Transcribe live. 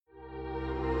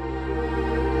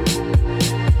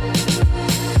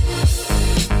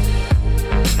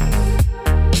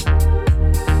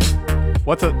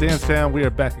What's up, Dance Fam? We are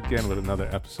back again with another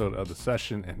episode of The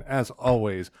Session. And as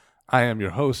always, I am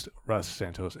your host, Russ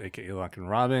Santos, a.k.a. Lock and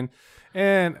Robin.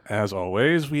 And as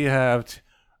always, we have,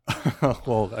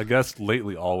 well, I guess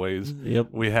lately always,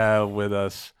 we have with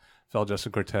us Fel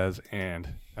Justin Cortez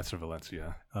and Esther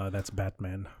Valencia. That's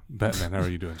Batman. Batman, how are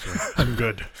you doing, sir? I'm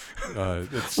good.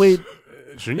 Wait,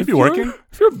 shouldn't you be working?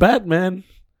 If you're Batman,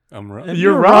 I'm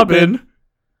You're Robin.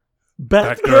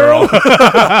 Batgirl.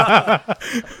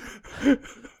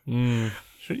 Shouldn't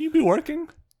you be working?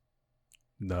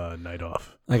 Night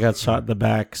off. I got shot in the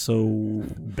back, so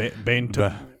Bane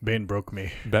broke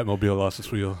me. Batmobile lost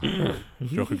its wheel.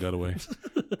 Joker got away.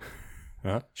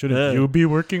 Huh? Shouldn't you be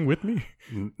working with me?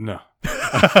 No.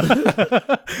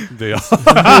 They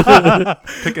all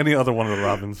pick any other one of the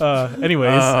Robins.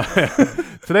 Anyways,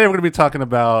 today we're going to be talking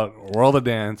about World of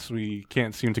Dance. We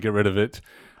can't seem to get rid of it.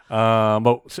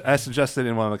 But as suggested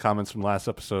in one of the comments from last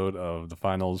episode of the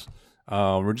finals,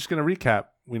 we're just going to recap,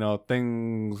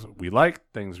 things we liked,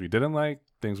 things we didn't like,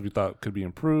 things we thought could be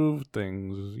improved,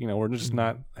 things, we're just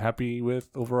not happy with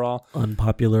overall.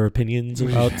 Unpopular opinions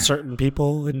about certain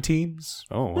people and teams.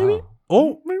 Oh,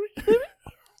 wow. Maybe. Maybe.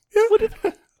 Yeah.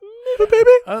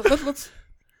 Baby.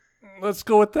 Let's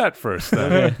go with that first.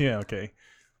 Then. Okay. yeah, okay.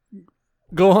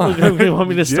 Go on. You want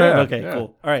me to start? Yeah, Okay, yeah.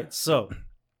 cool. All right, so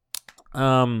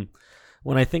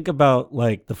when I think about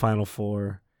like the Final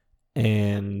Four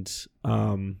and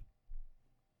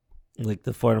like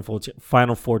the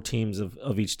Final Four teams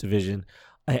of each division,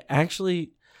 I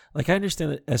actually I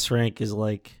understand that S rank is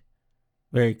like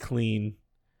very clean,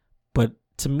 but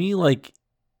to me, like,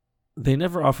 they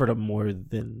never offered up more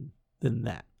than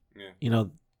that. Yeah.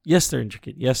 Yes, they're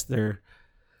intricate. Yes, they're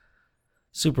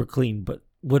super clean. But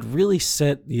what really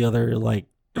set the other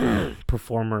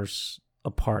performers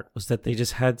apart was that they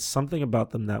just had something about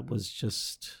them that was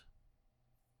just,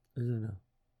 I don't know,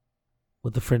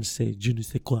 what the French say, je ne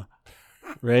sais quoi.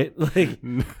 Right?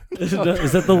 Is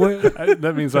that the word?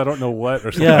 That means I don't know what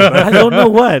or something. Yeah, I don't know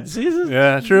what. Jesus.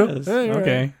 Yeah, true. Yes. Yeah, you're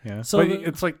Okay, right. yeah. So But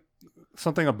it's like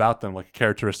something about them, like a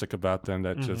characteristic about them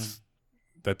that just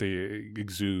that they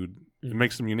exude. It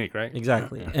makes them unique, right?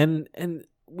 Exactly. And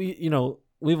we,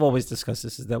 we've always discussed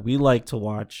this, is that we like to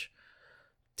watch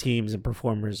teams and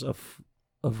performers of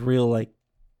real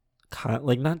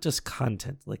not just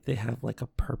content, like they have like a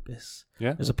purpose.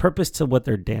 Yeah. There's a purpose to what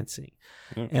they're dancing.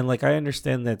 Yeah. And I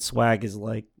understand that swag is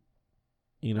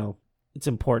it's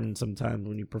important sometimes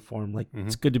when you perform.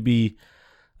 It's good to be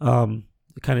kind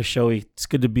of showy. It's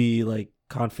good to be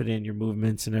confident in your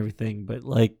movements and everything, but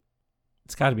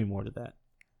it's got to be more to that.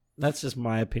 That's just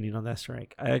my opinion on that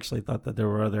rank. I actually thought that there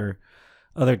were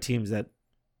other teams that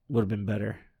would have been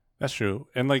better. That's true.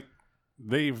 And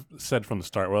they've said from the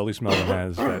start, well, at least Melvin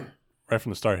has, that right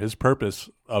from the start, his purpose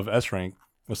of S rank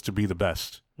was to be the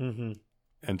best and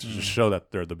to just show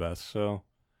that they're the best. So,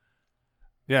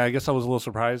 yeah, I guess I was a little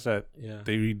surprised that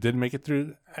they did make it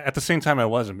through. At the same time, I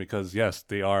wasn't, because yes,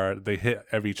 they hit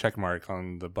every check mark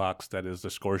on the box that is the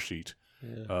score sheet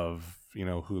of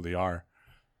who they are.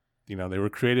 They were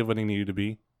creative when they needed to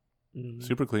be,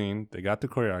 super clean. They got the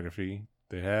choreography.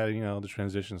 They had the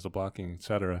transitions, the blocking,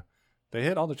 etc. They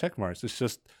hit all the check marks. It's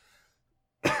just,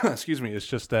 excuse me. It's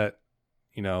just that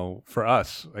for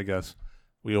us, I guess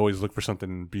we always look for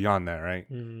something beyond that, right?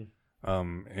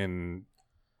 And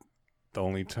the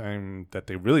only time that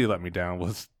they really let me down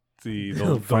was the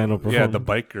final performance. Yeah, the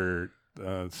biker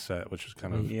set, which was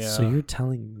kind of. Yeah. So you're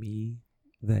telling me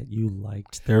that you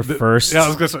liked their first I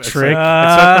was gonna say, trick?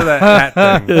 except for that hat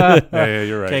thing. Yeah,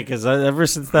 you're right. Okay, because ever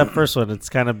since that first one, it's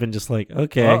kind of been just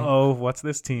okay. Uh-oh, what's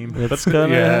this team? It's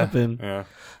gonna happen. Yeah.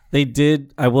 They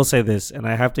did. I will say this, and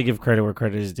I have to give credit where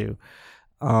credit is due.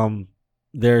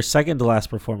 Their second to last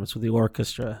performance with the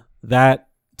orchestra, that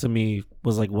to me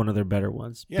was one of their better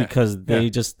ones, because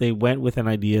they went with an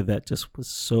idea that just was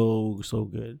so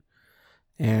good,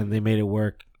 and they made it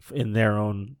work in their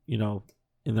own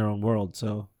world.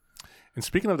 So, and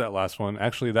speaking of that last one,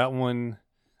 actually, that one,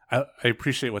 I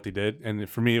appreciate what they did, and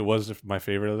for me, it was my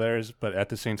favorite of theirs. But at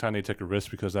the same time, they took a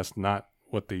risk, because that's not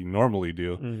what they normally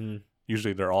do.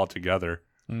 Usually, they're all together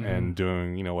and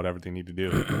doing whatever they need to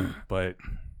do. But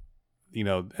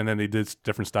and then they did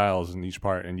different styles in each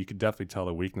part, and you could definitely tell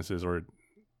the weaknesses, or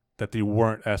that they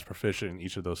weren't as proficient in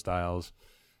each of those styles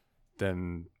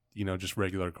than just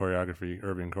regular choreography,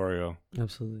 urban choreo.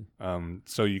 absolutely.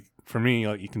 So for me,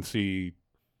 you can see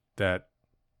that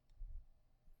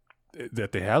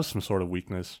they have some sort of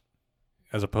weakness,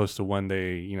 as opposed to when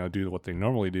they do what they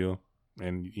normally do,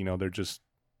 and they're just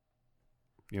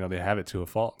they have it to a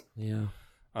fault. Yeah.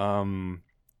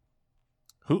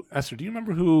 Who, Esther? Do you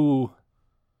remember who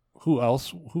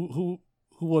else? Who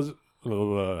was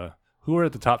who are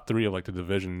at the top 3 of like the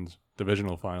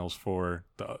divisional finals for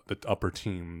the upper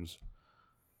teams?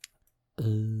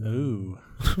 Ooh.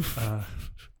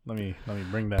 Let me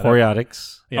bring that up.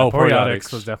 Poriotics. Yeah, Oh, Poriotics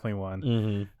Poriotics. was definitely one.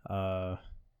 Mm-hmm.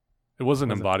 It wasn't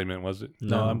Was it- Embodiment, was it?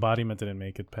 No, No. Embodiment didn't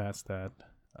make it past that.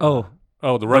 Oh,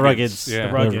 Oh, the the Ruggeds. Ruggeds. Yeah.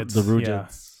 The Ruggeds. The yeah.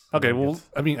 Ruggeds. Okay, well, Ruggeds.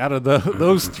 I mean, out of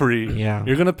those 3, Yeah.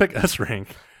 you're gonna pick S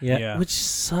rank. Yeah, Yeah. which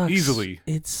sucks. Easily.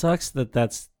 It sucks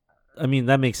that's. I mean,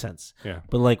 that makes sense. Yeah.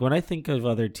 But like when I think of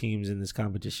other teams in this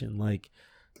competition, like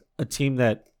a team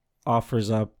that offers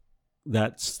up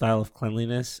that style of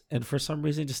cleanliness and for some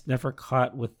reason just never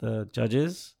caught with the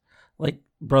judges, like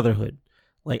Brotherhood.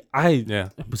 Like I Yeah.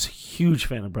 was a huge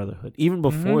fan of Brotherhood even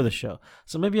before the show.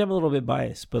 So maybe I'm a little bit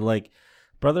biased, but like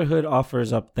Brotherhood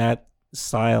offers up that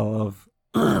style of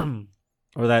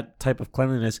or that type of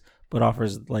cleanliness, but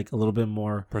offers like a little bit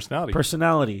more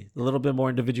personality, a little bit more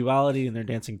individuality in their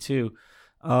dancing too.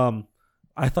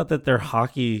 I thought that their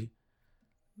hockey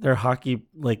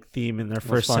like theme in their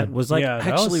first fun. set was like Yeah, that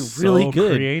actually was really so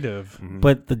good. creative. Mhm.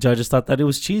 But the judges thought that it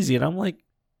was cheesy, and I'm like,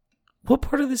 what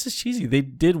part of this is cheesy? They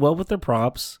did well with their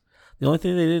props. The only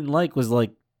thing they didn't like was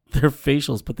like their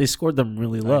facials, but they scored them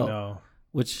really I low, know.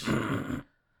 which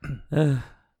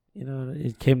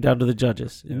it came down to the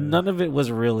judges. Yeah. None of it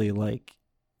was really like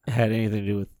had anything to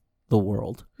do with the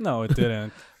world. No, it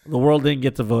didn't. The world didn't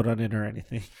get to vote on it or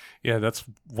anything. Yeah, that's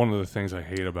one of the things I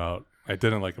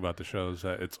didn't like about the show is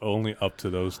that it's only up to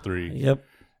those 3. Yep.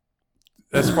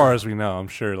 As far as we know, I'm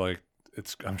sure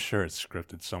it's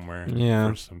scripted somewhere Yeah.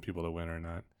 for some people to win or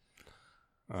not.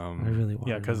 I really want.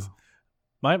 Yeah, because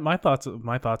my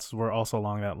thoughts were also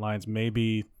along that lines.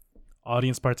 Maybe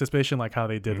audience participation, like how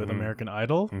they did with Mhm. American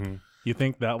Idol. Mhm. You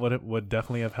think that would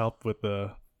definitely have helped with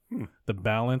the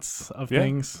balance of Yeah.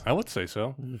 things? I would say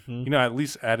so. Mhm. At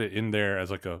least add it in there as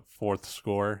like a 4th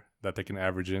score that they can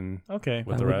average in Okay,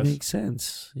 with that the would rest. make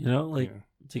sense. Like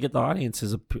to get the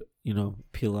audience's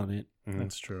appeal on it. Mhm.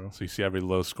 that's true. So you see every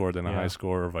low score, then a Yeah. high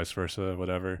score, or vice versa,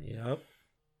 whatever. Yep.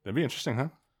 That'd be interesting, huh?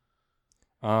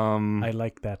 I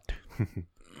like that.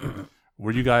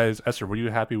 Were you guys, Esther? Were you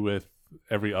happy with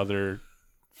every other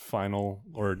final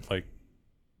or like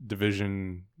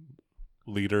division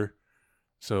leader?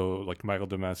 So like Michael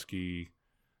Domesky,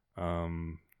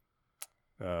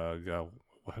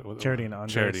 Charity and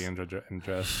Andres. Charity and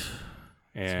Andres,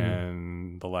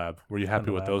 and the Lab. Were you happy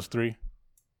the with Lab. those 3?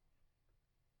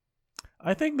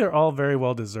 I think they're all very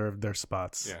well deserved their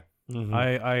spots. Yeah.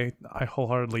 Mhm. I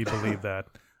wholeheartedly believe that.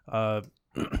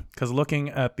 Because looking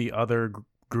at the other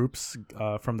groups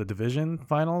from the division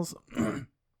finals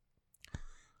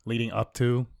leading up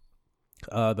to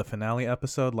the finale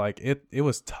episode, like it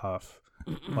was tough.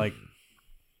 Like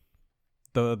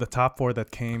the top 4 that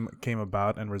came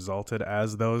about and resulted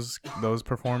as those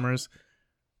performers,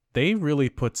 they really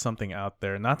put something out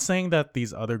there. Not saying that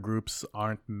these other groups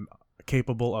aren't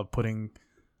capable of putting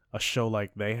a show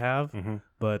like they have, Mm-hmm.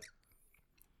 but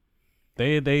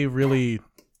they really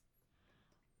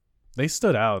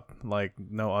stood out like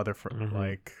no other Mhm.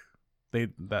 like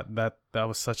that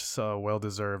was such a well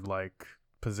deserved like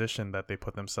position that they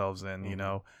put themselves in, you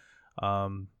know.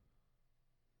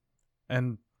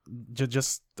 And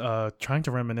just trying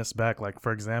to reminisce back, like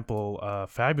for example,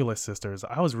 Fabulous Sisters,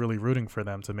 I was really rooting for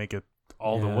them to make it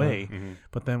all the Yeah. way, Mm-hmm.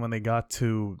 but then when they got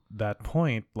to that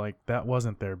point, like that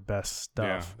wasn't their best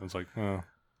Yeah, stuff. it was like, oh,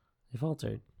 They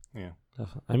faltered. yeah.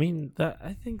 I mean,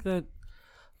 I think that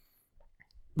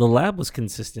the Lab was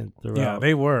consistent throughout Yeah,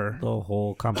 they were. the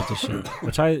whole competition,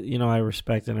 which I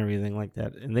respect and everything like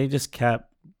that. And they just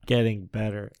kept getting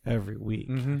better every week.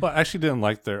 Mhm. But I actually didn't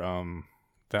like their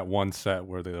that one set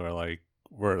where they were like,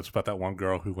 where it's about that one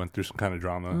girl who went through some kind of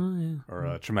drama Oh, yeah. or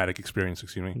a traumatic experience.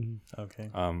 Excuse me. Mhm.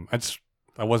 Okay.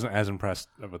 I wasn't as impressed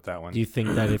with that one. Do you think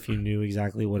that if you knew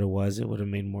exactly what it was, it would have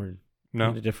made No,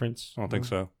 made a difference? I don't think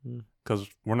so. Mm. Because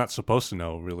we're not supposed to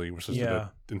know. Really, we're supposed Yeah.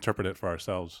 to interpret it for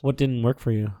ourselves. What didn't work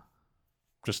for you?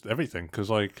 Just everything. Because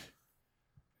like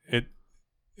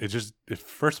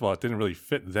first of all, it didn't really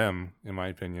fit them, in my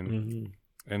opinion. Mm-hmm.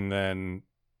 And then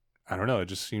I don't know, it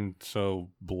just seemed so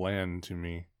bland to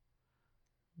me.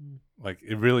 Like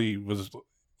it really was.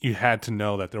 You had to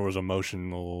know that there was an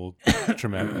emotional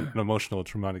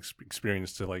traumatic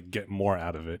experience to like get more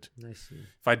out of it. I see.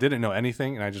 If I didn't know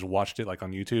anything and I just watched it like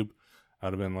on YouTube,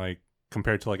 I'd have been like,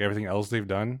 compared to like everything else they've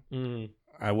done,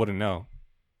 I wouldn't know.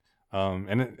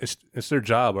 And it's their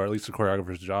job, or at least the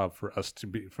choreographer's job, for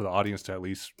the audience to at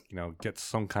least get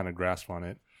some kind of grasp on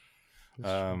it.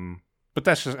 But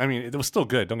that's just, I mean, it was still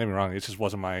good. Don't get me wrong. It just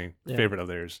wasn't my favorite of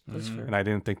theirs, That's Mhm. fair. and I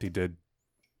didn't think they did,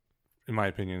 in my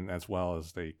opinion, as well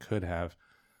as they could have.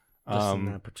 Just in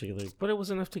that particular, but it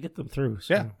was enough to get them through.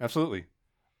 So. Yeah, absolutely.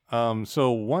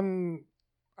 So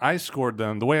I scored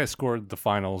them the way I scored the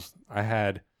finals. I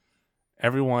had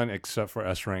everyone except for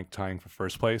S rank tying for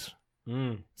first place.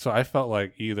 So I felt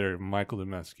like either Michael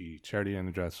Demetsky, Charity and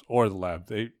Address, or the Lab,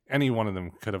 any one of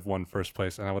them could have won first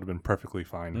place, and I would have been perfectly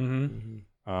fine.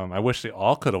 Mm-hmm. I wish they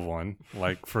all could have won,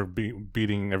 like for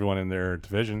beating everyone in their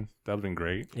division. That would have been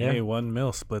great. Yeah. Hey, 1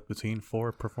 mil split between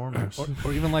 4 performers.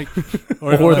 Or even like,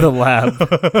 Or the Lab.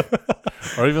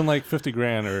 or even like 50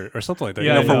 grand or something like that.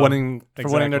 Yeah, for winning their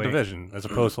Exactly. division, as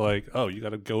opposed to like, oh, you got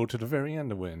to go to the very end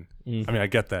to win. I mean, I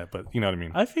get that, but you know what I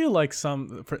mean. I feel like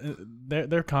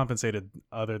they're compensated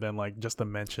other than like just the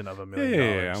mention of $1 million.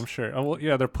 Yeah, I'm sure. Oh, well,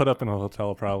 yeah, they're put up in a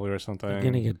hotel probably or something. They're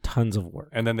gonna get tons of work.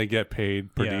 And then they get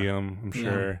paid per Yeah. diem, I'm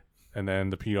sure. And then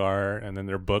the PR, and then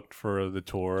they're booked for the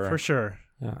tour. For sure.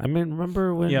 Yeah, I mean,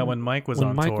 remember when Mike was when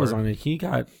on Mike tour. was on it, he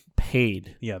got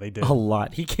paid Yeah, they did. a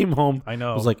lot. He came home. I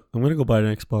know. Was like, I'm gonna go buy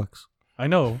an Xbox. I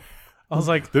know. I was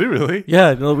like, Did he really?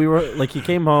 Yeah, no, we were like, he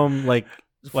came home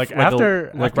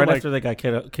after after they got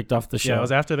kicked off the show. yeah, it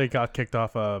was after they got kicked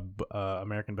off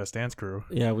American Best Dance Crew.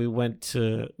 Yeah, we went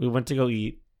to go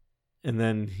eat, and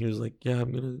then he was like, "Yeah,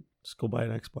 I'm gonna just go buy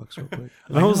an Xbox real quick."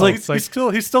 And I was know, like, it's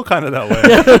like- he's still kind of that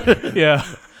way. Yeah,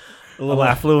 a little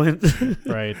affluent,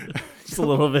 right. just a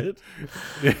little bit.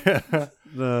 Yeah.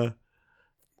 The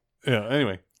Yeah.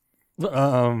 Anyway. But,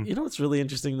 you know what's really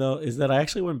interesting though is that I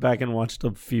actually went back and watched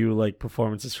a few like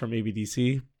performances from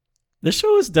ABDC. This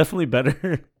show is definitely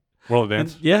better. World of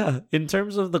Dance. In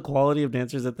terms of the quality of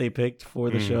dancers that they picked for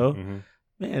the show,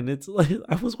 man, it's like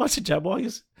I was watching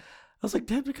Jabberwockies. I was like,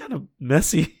 damn, they're kind of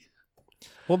messy.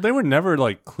 Well, they were never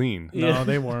like clean. Yeah. No,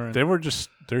 they weren't. They were just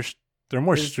they're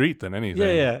more street than anything.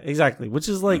 Yeah, exactly. Which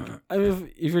is like, I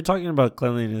mean, if you're talking about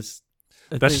cleanliness,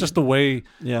 That's just the way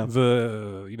yeah.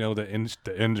 the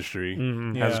industry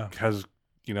Mhm. has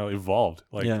evolved.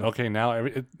 Like Yeah. okay, now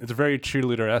it's very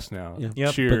cheerleader-esque now. Yeah.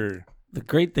 Yep. Cheer. The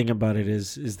great thing about it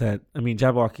is that I mean,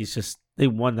 Jabberwockies just they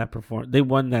won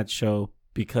that show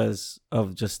because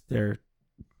of just their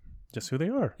Just who they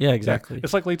are. yeah, exactly.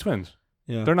 It's like Late Twins.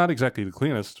 Yeah. They're not exactly the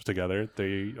cleanest together.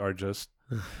 They are just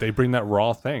they bring that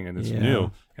raw thing, and it's Yeah.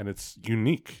 new and it's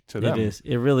unique to them. It is.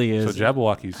 It really is. So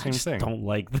Jabberwockies, I same just thing. don't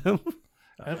like them.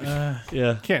 Uh,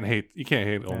 yeah. You can't hate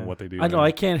Yeah. on what they do. I know. man.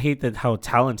 I can't hate that how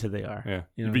talented they are. Yeah,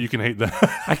 You know. but you can hate them.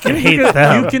 I can hate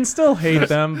them. You can still hate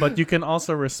them, but you can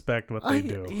also respect what they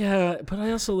do. Yeah, but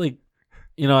I also like,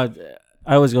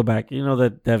 I always go back. You know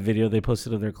that video they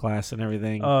posted of their class and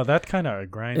everything. Oh, that kind of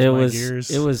grinds it my was.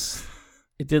 gears.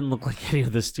 It didn't look like any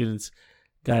of the students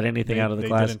got anything out of the they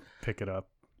class. didn't pick it up.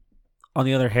 On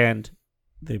the other hand,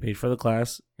 they paid for the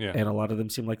class, Yeah, and a lot of them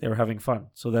seemed like they were having fun.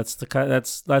 So that's the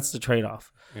trade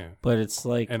off. yeah. But it's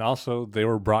like, And also, they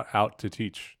were brought out to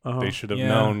teach. Uh-huh. They should have Yeah.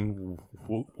 known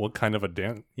what kind of a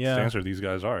Yeah. dancer these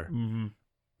guys are.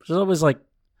 there's always like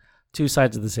two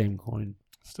sides of the same coin.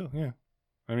 Still, yeah.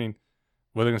 I mean,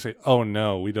 what are they gonna say? Oh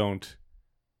no, we don't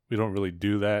really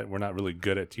do that. We're not really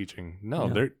good at teaching. No,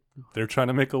 Yeah. they're trying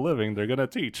to make a living. They're gonna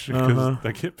teach because Uh-huh.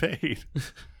 they get paid.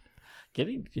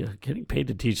 Getting paid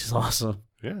to teach is awesome.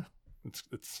 Yeah,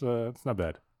 it's not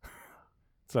bad.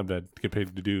 It's not bad to get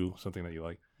paid to do something that you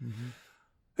like.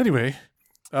 Anyway,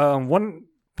 one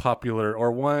popular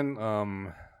or one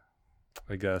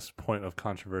I guess point of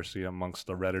controversy amongst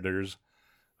the Redditors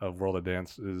of World of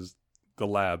Dance is the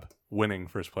Lab winning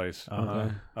first place.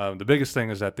 Uh-huh. The biggest thing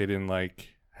is that they didn't like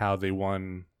how they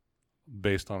won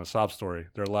based on a sob story,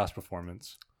 their last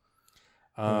performance.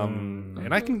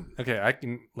 And I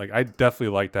definitely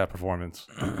like that performance.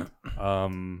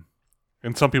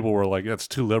 And some people were like, that's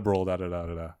too liberal, da da da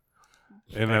da da.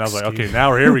 And then I was like, okay,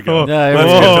 now here we go. Yeah,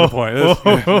 Let's get to the point.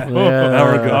 Now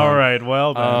we're good. All right.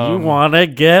 Well, then. You want to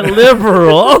get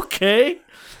liberal, okay?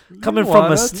 Coming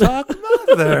from a talk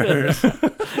mothers.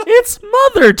 it's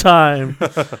mother time.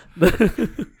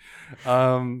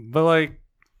 But like,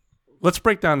 let's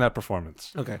break down that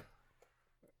performance. Okay.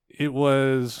 It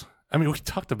was. I mean, we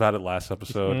talked about it last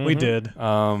episode. we did.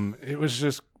 It was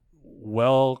just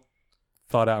well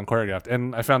thought out and choreographed,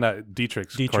 and I found that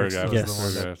Dietrich's choreographed. was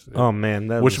the one choreographed. Oh man,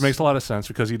 Which makes a lot of sense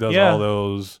because he does Yeah. all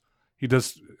those. He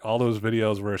does all those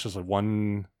videos where it's just like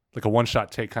a one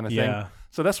shot take kind of thing. Yeah.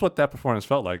 So that's what that performance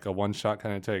felt like, a one shot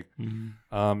kind of take.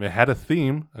 It had a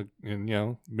theme,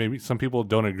 and maybe some people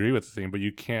don't agree with the theme, but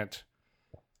you can't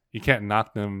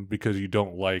knock them because you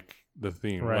don't like the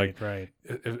theme. Right. Like, Right.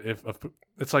 if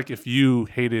it's like if you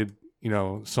hated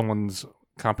someone's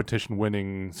competition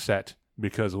winning set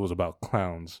because it was about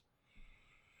clowns,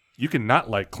 you can not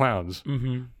like clowns,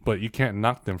 but you can't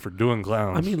knock them for doing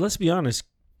clowns. I mean, let's be honest.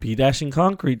 B-Dash and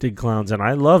Concrete did clowns, and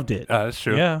I loved it. That's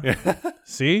true. Yeah.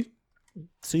 See?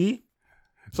 See?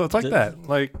 So it's like that.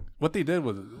 Like what they did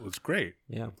was great.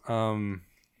 Yeah.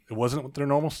 It wasn't their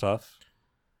normal stuff.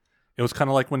 It was kind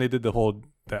of like when they did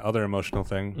that other emotional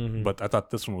thing, but I thought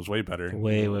this one was way better.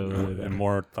 Way better. And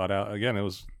more thought out. Again, it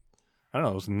was, I don't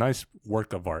know, it was a nice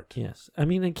work of art. Yes. I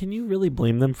mean, and can you really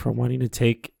blame them for wanting to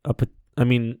take up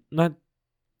not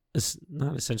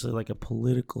essentially like a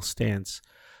political stance,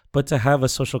 but to have a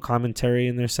social commentary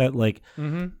in their set? Like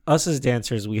us as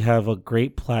dancers, we have a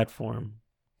great platform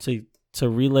to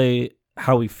relay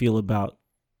how we feel about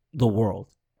the world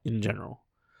in general.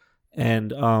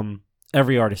 And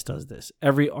every artist does this.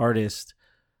 Every artist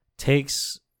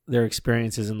takes their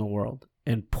experiences in the world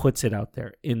and puts it out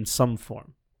there in some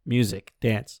form. Music,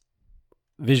 dance,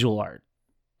 visual art,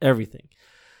 everything.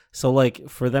 So like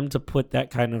for them to put that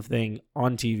kind of thing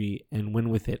on TV and win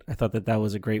with it, I thought that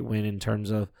was a great win in terms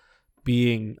of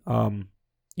being,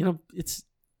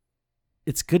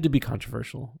 it's good to be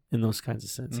controversial in those kinds of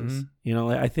senses.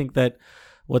 I think that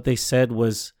what they said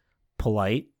was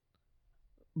polite,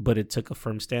 but it took a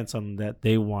firm stance on that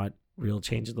they want real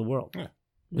change in the world,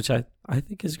 which I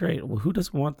think is great. Well, who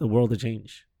doesn't want the world to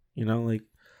change?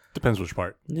 Depends which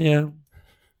part. Yeah,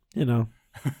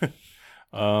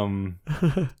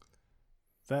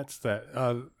 That's that.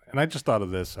 And I just thought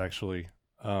of this actually.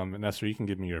 And Esther, you can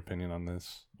give me your opinion on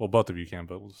this. Well, both of you can,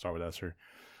 but we'll start with Esther.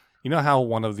 You know how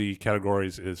one of the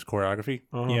categories is choreography?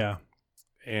 Yeah.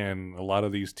 And a lot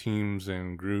of these teams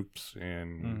and groups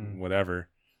and whatever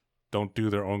don't do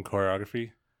their own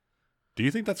choreography. Do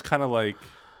you think that's kind of like,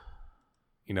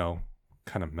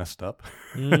 kind of messed up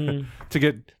to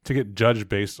get judged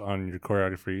based on your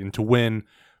choreography and to win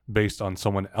based on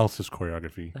someone else's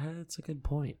choreography? That's a good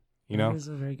point. That is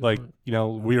a very good point.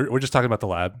 We're just talking about the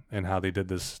lab and how they did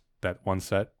that one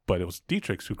set, but it was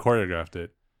Dietrich who choreographed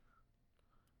it.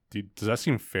 Does that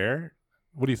seem fair?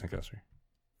 What do you think, Esther?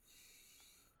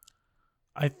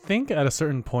 I think at a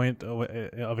certain point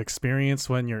of experience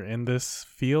when you're in this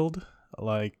field,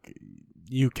 like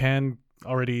you can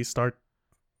already start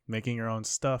making your own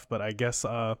stuff. But I guess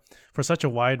for such a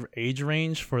wide age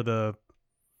range for the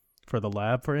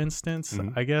lab, for instance,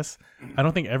 I guess I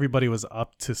don't think everybody was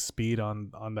up to speed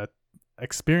on that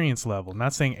experience level.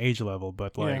 Not saying age level,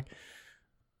 but like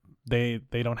they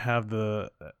don't have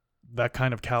that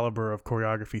kind of caliber of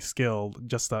choreography skill,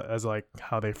 just as like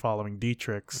how they're following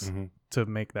Dietrich's to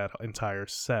make that entire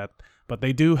set. But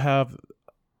they do have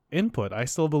input. I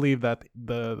still believe that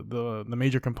the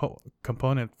major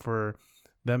component for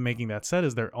them making that set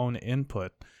is their own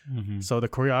input. So the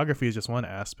choreography is just one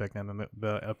aspect, and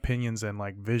the opinions and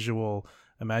like visual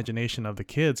imagination of the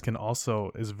kids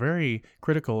is very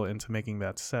critical into making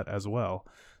that set as well.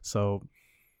 So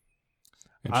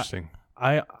interesting.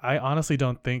 I honestly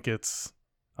don't think it's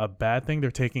a bad thing.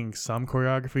 They're taking some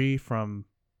choreography from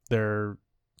their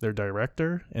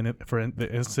director, and for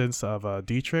the instance of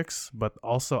Dietrich's, but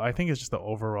also I think it's just the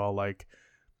overall like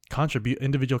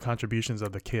individual contributions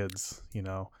of the kids, in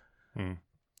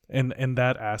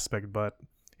that aspect. But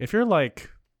if you're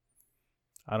like,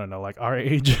 I don't know, like our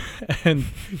age, and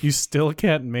you still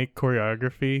can't make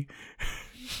choreography,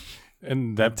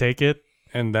 and take it.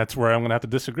 And that's where I'm going to have to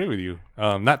disagree with you.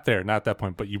 Not at that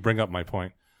point, but you bring up my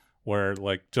point where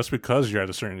like, just because you're at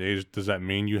a certain age, does that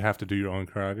mean you have to do your own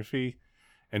choreography?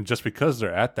 And just because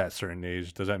they're at that certain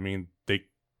age, does that mean they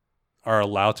are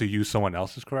allowed to use someone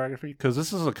else's choreography? Because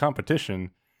this is a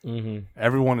competition.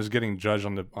 Everyone is getting judged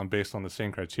based on the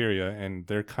same criteria, and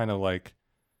they're kind of like,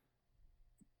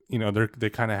 they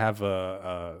kind of have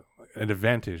an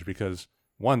advantage because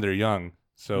one, they're young,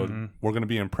 so we're going to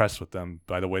be impressed with them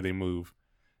by the way they move.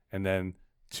 And then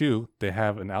two, they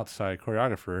have an outside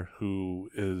choreographer who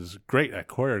is great at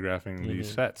choreographing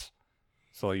these sets.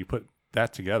 So you put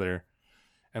that together,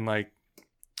 and like,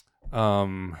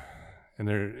 and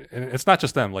it's not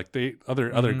just them. Like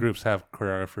other groups have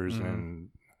choreographers, and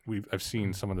I've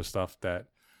seen some of the stuff that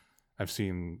I've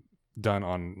seen done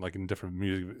on like in different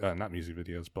not music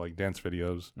videos, but like dance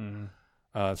videos.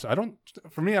 So I don't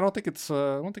think it's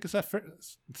that fair.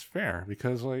 It's fair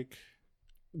because like.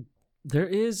 There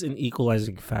is an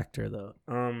equalizing factor, though.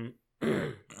 I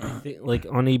think, like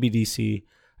on ABDC,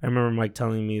 I remember Mike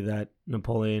telling me that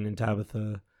Napoleon and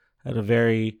Tabitha had a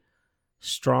very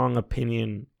strong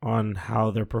opinion on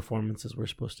how their performances were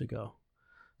supposed to go.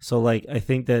 So, like, I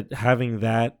think that having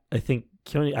that, I think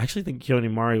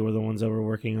Keone Mari were the ones that were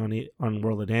working on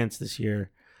World of Dance this year.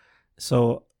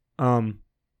 So, I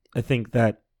think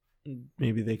that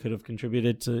maybe they could have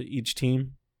contributed to each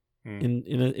team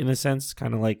in a sense,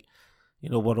 kind of like.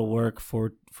 what'll work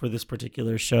for this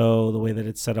particular show, the way that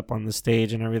it's set up on the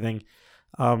stage and everything,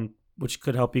 which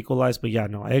could help equalize. But yeah,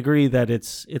 no, I agree that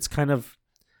it's kind of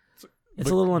a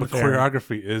little unfair. But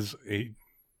choreography is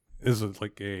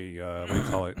like a what do you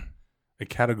call it? A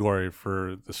category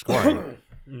for the scoring.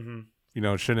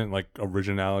 Shouldn't like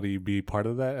originality be part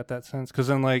of that at that sense? Because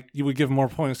then like you would give more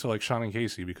points to like Sean and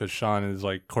Casey because Sean is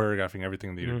like choreographing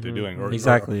everything they're doing,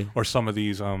 or some of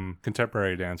these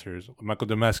contemporary dancers, Michael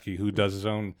Demesky, who does his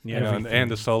own,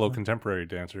 and the solo contemporary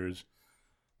dancers,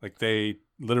 like they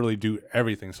literally do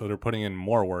everything, so they're putting in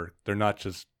more work. They're not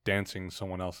just dancing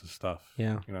someone else's stuff.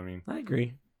 Yeah, you know what I mean. I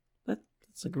agree.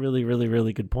 That's a really, really,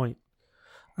 really good point.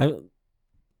 I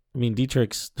mean,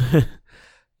 Dietrich's he's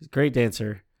a great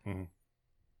dancer. Mm-hmm.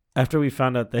 After we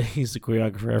found out that he's the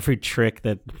choreographer, every trick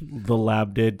that the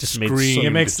lab did just made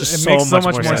makes so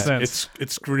much more sense. It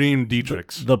screamed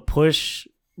Dietrich's. The push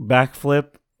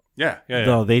backflip. Yeah.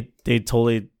 No, they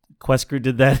totally Quest Crew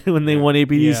did that when they won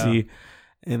ABDC,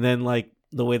 and then like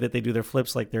the way that they do their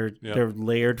flips, like they're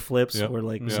layered flips, where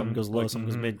like someone goes low, someone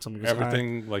goes mid, someone goes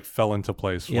everything high. Like fell into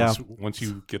place once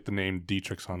you get the name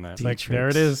Dietrich's on that. Like there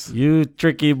it is, you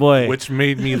tricky boy, which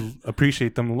made me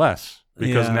appreciate them less.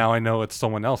 Because now I know it's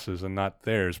someone else's and not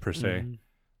theirs per se.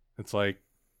 It's like,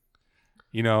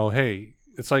 hey,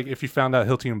 it's like if you found out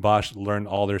Hilti and Bosch learned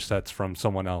all their sets from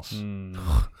someone else.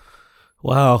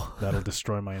 Wow, that'll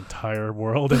destroy my entire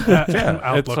world and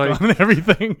outlook like, on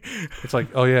everything. It's like,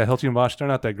 oh yeah, Hilti and Bosch, they're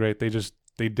not that great.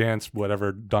 They dance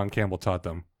whatever Don Campbell taught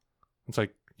them. It's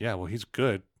like, yeah, well, he's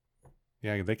good.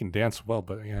 Yeah, they can dance well,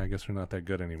 but I guess they're not that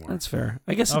good anymore. That's fair.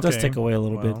 I guess it does take away a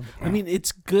little bit. I mean,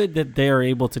 it's good that they are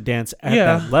able to dance at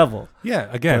that level. Yeah,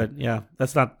 again. But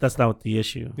that's not the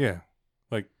issue. Yeah.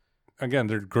 Like, again,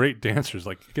 they're great dancers.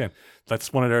 Like, again,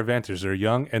 that's one of their advantages. They're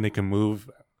young and they can move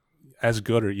as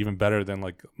good or even better than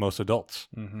like most adults.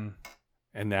 Mm-hmm.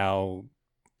 And now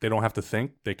they don't have to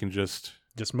think. They can just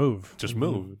move.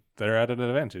 Move. They're at an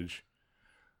advantage.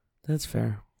 That's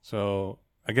fair. So...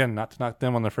 Again, not to knock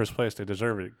them on their first place. They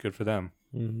deserve it. Good for them.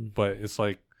 But it's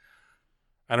like,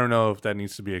 I don't know if that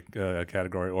needs to be a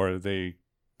category or I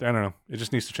don't know. It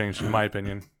just needs to change, in my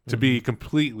opinion, to be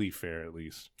completely fair, at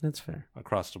least. That's fair.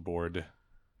 Across the board.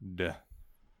 Duh.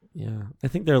 Yeah. I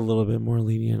think they're a little bit more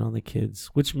lenient on the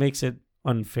kids, which makes it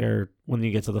unfair when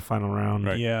you get to the final round.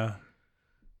 Right. Yeah.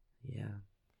 Yeah.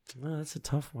 No, that's a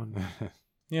tough one.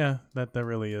 Yeah, that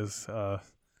really is a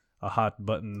hot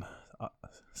button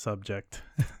subject.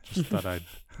 Just thought I'd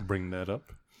bring that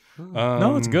up.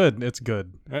 No, it's good. It's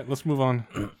good. All right, let's move on.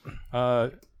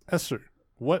 Esther,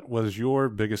 what was your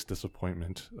biggest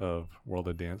disappointment of World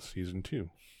of Dance Season 2?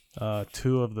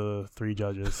 2 of the 3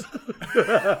 judges.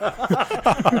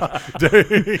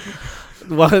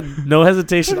 Well, no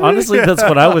hesitation. Honestly, that's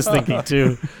what I was thinking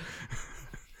too.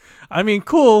 I mean,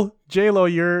 cool. J-Lo,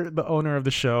 you're the owner of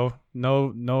the show.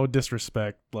 No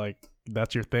disrespect. Like,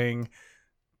 that's your thing.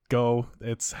 Go.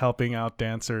 It's helping out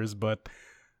dancers, but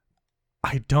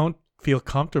I don't feel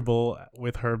comfortable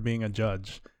with her being a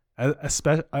judge, as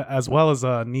well as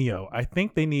Neo. I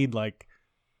think they need like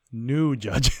new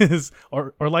judges,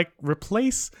 or like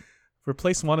replace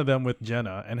one of them with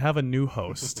Jenna and have a new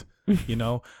host.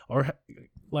 Or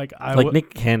like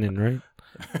Nick Cannon, right?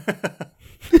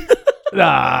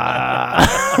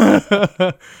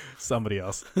 Somebody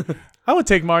else. I would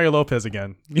take Mario Lopez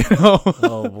again,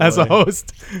 as a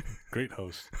host. Great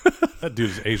host. That dude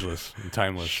is ageless and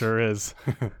timeless. Sure is.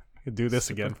 Could do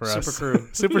this again for us.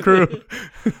 Super crew.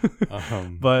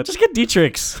 But just get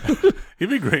Dietrich's. He'd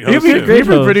be great. He'd be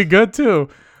pretty good too.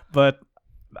 But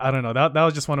I don't know. That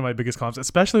was just one of my biggest comps,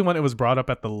 especially when it was brought up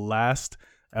at the last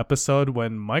episode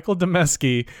when Michael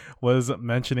Demesky was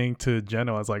mentioning to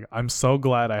Jenna. I was like, I'm so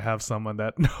glad I have someone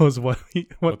that knows what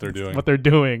they're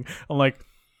doing. I'm like,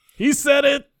 he said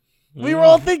it. We were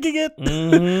all thinking it.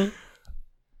 Mm-hmm.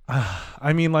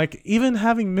 I mean, like, even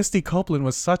having Misty Copeland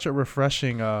was such a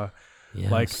refreshing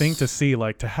like thing to see,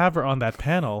 like to have her on that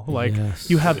panel. Like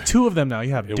you have 2 of them now.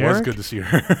 You have It Derek. was good to see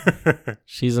her.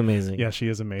 She's amazing. Yeah, she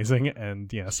is amazing.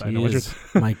 And yes, she I know what is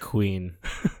my queen.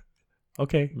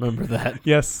 Okay. Remember that.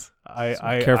 Yes.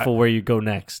 I careful where you go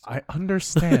next. I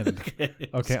understand.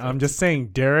 Okay, I'm just saying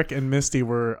Derek and Misty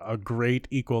were a great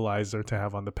equalizer to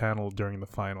have on the panel during the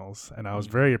finals, and I was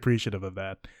very appreciative of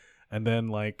that. And then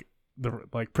like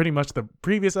pretty much the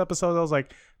previous episode, I was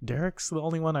like, Derek's the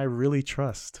only one I really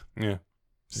trust. Yeah.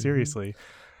 Seriously.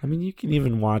 I mean, you can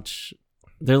even watch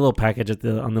their little package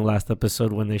on the last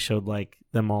episode when they showed like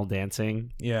them all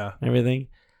dancing. Yeah. And everything.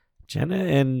 Jenna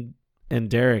and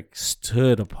Derek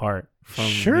stood apart from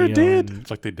did.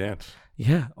 It's like they dance.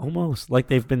 Yeah, almost. Like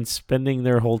they've been spending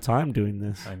their whole time doing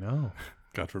this. I know.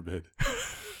 God forbid.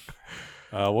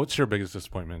 What's your biggest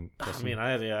disappointment, I Justin? mean,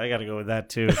 I got to go with that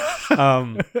too.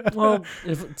 Well,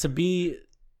 if to be,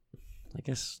 I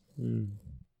guess,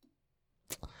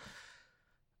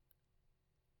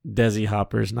 Desi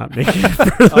Hopper's not making it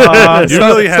further. You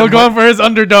really had still going for his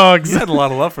underdogs. You had a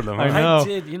lot of love for them. Huh? I know. I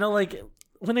did. You know, like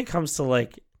when it comes to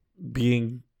like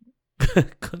being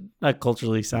not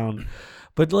culturally sound,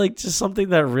 but like just something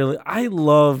that really I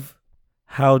love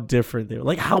how different they were,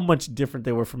 like how much different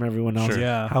they were from everyone else. Sure.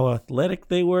 Yeah. How athletic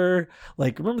they were.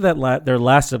 Like remember that their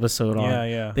last episode on?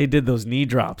 Yeah. They did those knee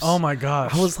drops. Oh my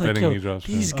gosh. I was like, Spinning yo, knee drops,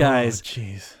 these yeah. guys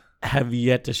Jeez. have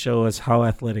yet to show us how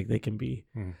athletic they can be.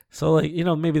 Mm. So like, you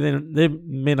know, maybe they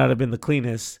may not have been the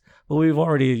cleanest, but we've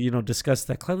already, you know, discussed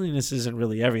that cleanliness isn't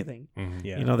really everything. Mhm.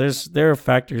 Yeah. You know, there are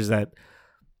factors that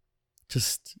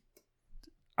just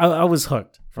I was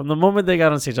hooked. From the moment they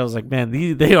got on stage, I was like, man,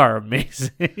 they are amazing.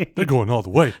 They're going all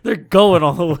the way. They're going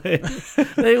all the way.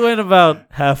 They went about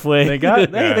halfway. They got Yeah,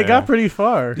 they yeah. got pretty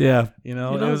far. yeah. You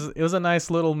know, You know- it was a nice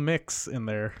little mix in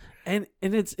there. And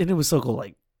it was so cool.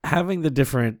 Like having the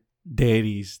different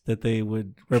deities that they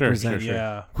would represent. sure.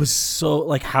 Yeah. Was so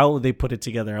like how they put it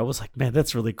together. I was like, man,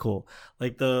 that's really cool.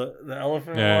 Like the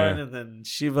elephant Yeah. one and then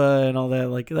Shiva and all that.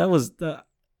 Like that was the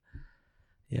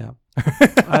yeah.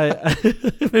 I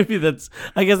maybe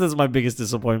I guess that's my biggest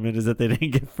disappointment is that they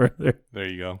didn't get further. There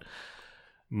you go.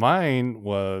 Mine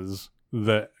was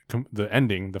the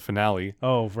ending, the finale,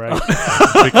 Oh, right.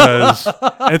 because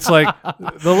it's like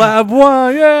the lab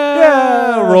won.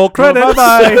 Yeah, roll credits.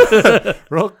 Bye-bye.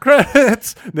 Roll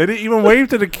credits. They didn't even wave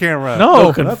to the camera. No, No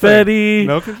nothing. confetti.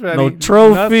 No confetti. No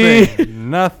trophy.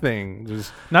 Nothing.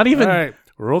 Just Not even all right.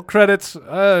 Roll credits.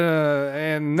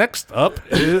 And next up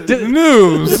is Did-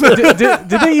 news. did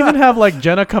they even have like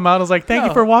Jenna come out and was like, thank you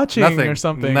No, for watching Nothing. or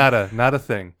something? Not a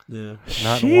thing. Yeah.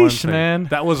 Not one Sheesh, thing. man.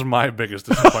 That was my biggest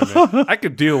disappointment. I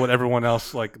could deal with everyone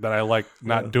else like that I like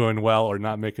not doing well or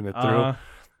not making it through. Uh-huh.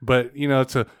 But you know,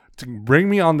 to bring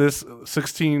me on this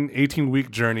 16, 18 week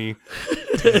journey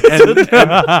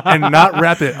and not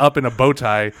wrap it up in a bow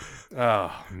tie.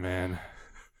 Oh man.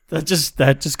 That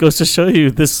just goes to show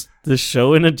you this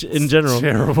show in general.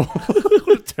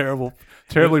 Terrible.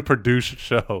 Terribly produced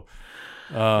show.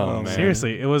 Oh, man.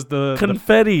 Seriously, it was the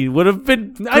Confetti would have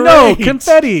been. I know, great.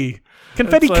 confetti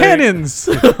It's like- cannons.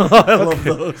 I love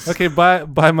those. Okay, bye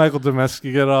Michael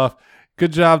Domesky. Get off.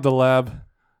 Good job, the lab.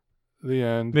 The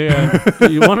end. Yeah.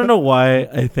 You want to know why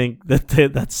I think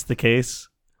that's the case?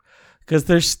 Because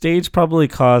their stage probably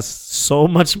costs so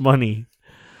much money.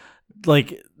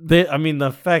 Like the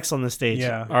effects on the stage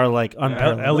Yeah. are like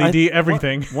unparalleled. LED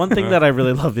everything. One thing that I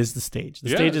really love is the stage.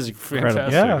 The Yeah, stage is incredible.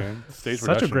 fantastic, Yeah. man. Stage Such a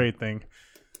production. great thing.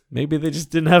 Maybe they just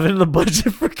didn't have it in the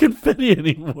budget for confetti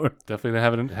anymore. Definitely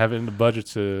have it in the budget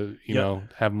to Yeah. know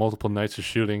have multiple nights of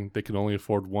shooting. They can only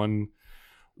afford one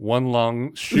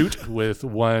long shoot with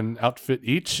one outfit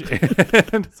each.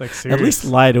 And It's like serious. At least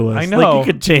lie to us. I Like know. you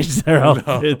could change their I know.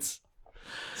 outfits.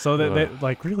 So that they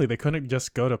like really they couldn't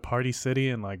just go to Party City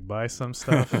and like buy some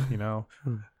stuff, you know.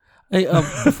 Hey,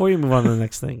 before you move on to the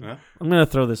next thing, Yeah. I'm gonna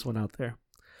throw this one out there.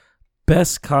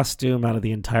 Best costume out of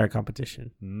the entire competition.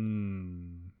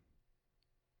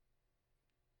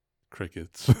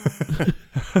 crickets.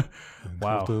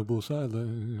 Wow. Uncomfortable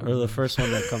silence. Or the first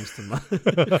one that comes to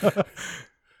mind.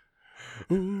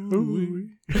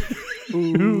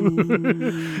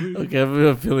 Okay,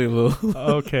 I'm feeling a little.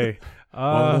 Okay. What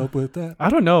up with that? I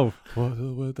don't know. What up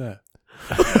with that?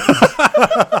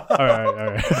 All right.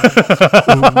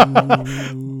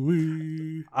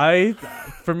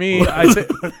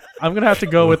 I'm gonna have to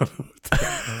go with.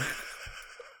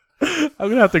 I'm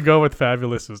gonna have to go with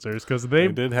Fabulous Sisters because They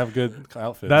they did have good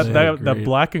outfits. They're that great.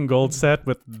 black and gold set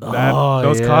with Oh,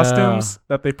 those yeah. costumes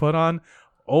that they put on.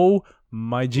 Oh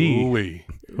my G! Ooh-wee.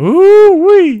 Ooh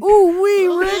wee! Ooh, wee,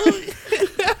 really?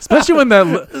 Especially when that.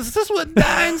 Is this what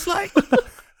dying's like?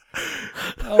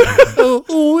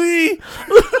 Ooh-wee.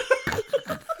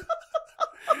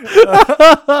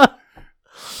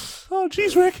 Oh,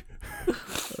 jeez, Rick.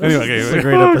 Anyway, This is a okay.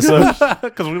 great episode.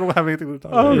 Because we don't have anything to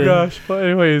talk Oh about. gosh. But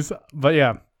anyways, but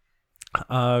yeah.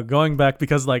 Going back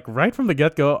because like right from the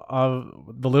get go,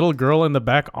 the little girl in the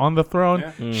back on the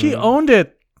throne, Yeah. she owned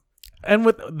it, and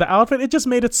with the outfit, it just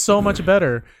made it so much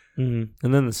better. And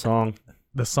then the song.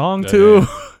 The song Yeah, too,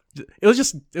 it was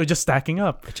just stacking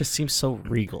up, It just seems so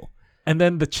regal. and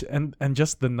then and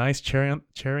just the nice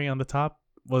cherry on the top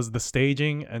was the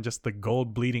staging and just the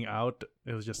gold bleeding out.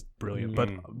 It was just brilliant. But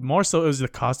more so, it was the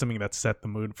costuming that set the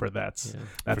mood for that. Yeah.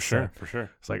 That For sure, set. for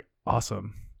sure. It's like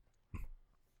awesome.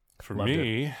 For Loved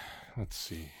me, let's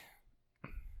see.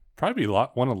 Probably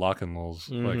one of Lock and Lowell's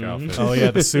like Mhm. outfits. Oh yeah,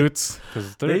 the suits.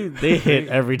 'Cause They hit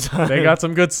every time. They got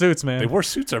some good suits, man. they wore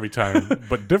suits every time,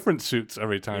 but different suits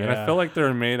every time. And I Yeah. feel like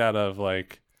they're made out of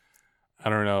like,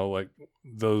 I don't know, like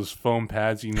those foam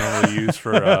pads you normally use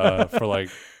for like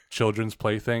children's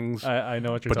playthings. I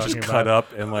know what you're But talking just about. cut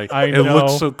up and like I it know.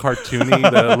 looks so cartoony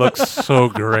that it looks so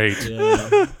great.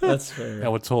 Yeah, that's fair. I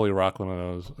would totally rock one of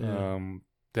those. Yeah.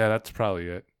 Yeah, that's probably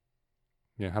it.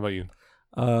 Yeah, how about you?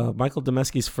 Michael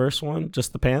Demesky's first one,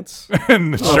 just the pants.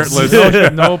 And Oh, shirtless.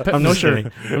 I'm no just shirt.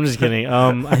 kidding. I'm just kidding.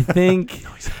 I think.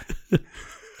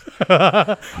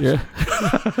 Yeah.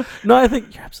 No, I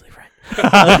think you're absolutely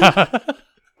right.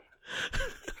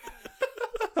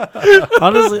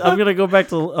 Honestly, I'm gonna go back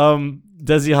to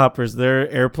Desi Hopper's their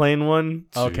airplane one.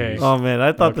 Okay. Oh man,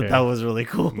 I thought Okay. that was really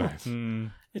cool. Nice.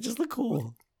 It just looked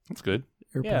cool. That's good.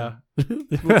 Airplane. Yeah.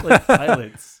 They look like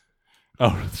pilots.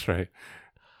 Oh, that's right.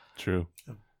 True.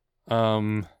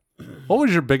 What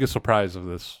was your biggest surprise of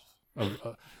this?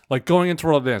 Like going into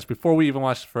World of Dance before we even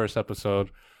watched the first episode.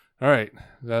 All right,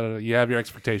 you have your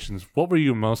expectations. What were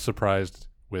you most surprised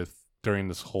with during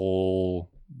this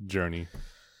whole journey?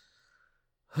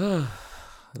 The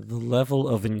level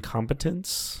of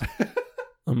incompetence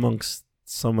amongst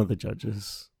some of the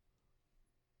judges.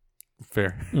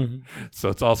 Fair. Mm-hmm. So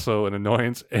it's also an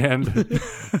annoyance and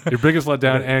your biggest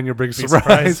letdown and your biggest Big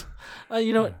surprise.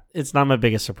 You know, it's not my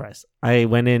biggest surprise. I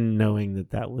went in knowing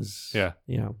that was, Yeah.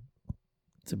 you know,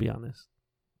 to be honest.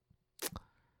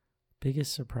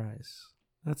 Biggest surprise.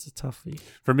 That's a toughie.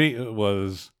 For me, it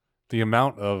was the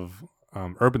amount of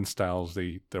urban styles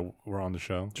that were on the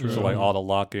show. True. So like all the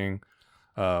locking,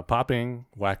 popping,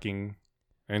 whacking,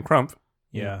 and crump,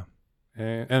 Yeah.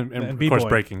 and of B-boy. course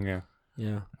breaking. Yeah.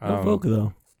 Yeah. No Um, Vogue,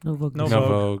 though. No Vogue. No this No year.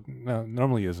 Vogue. No,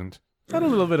 normally isn't. Had a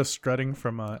little bit of strutting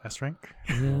from S rank.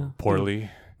 Yeah.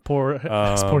 Poorly. Poor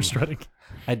strutting.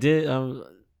 I did.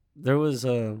 There was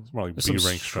It's more like B some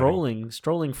rank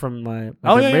strolling from my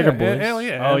Oh yeah, Raider yeah, boys. yeah,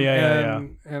 yeah. Oh, yeah.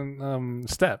 And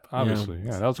Step, obviously.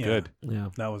 Yeah, that was Yeah. good. Yeah.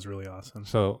 That was really awesome.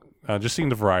 So just seeing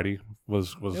the variety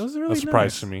was It was really a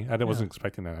surprise nice. to me. I wasn't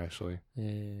expecting that actually.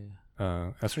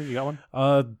 Yeah. Esther, you got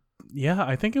one? Yeah,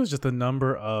 I think it was just a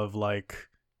number of like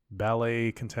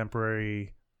ballet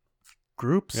contemporary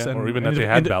groups Yeah, and or even that they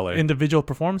had ballet. individual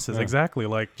performances. Yeah. Exactly,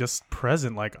 like just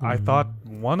present. Like I thought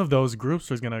one of those groups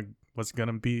was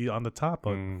gonna be on the top,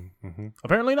 but Mm-hmm.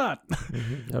 apparently not.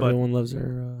 Mhm. Everyone loves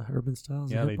their urban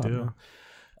styles. Yeah, of they hip-hop do.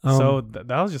 now. So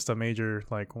that was just a major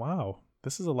like, wow,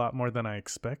 this is a lot more than I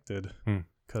expected. Hmm.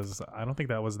 Because I don't think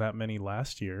that was that many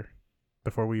last year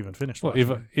before we even finished. Well,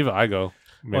 watching Eva Igo.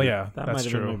 Well, yeah, that that's might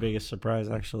have been my true. biggest surprise,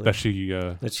 actually. That she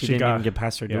That she she didn't got- even get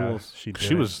past her Yeah, duels. she did.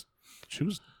 she was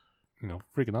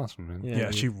freaking awesome, man. Yeah, Yeah,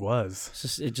 dude. she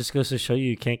was. It just goes to show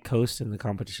you can't coast in the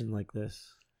competition like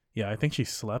this. Yeah, I think she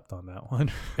slept on that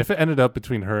one. If it ended up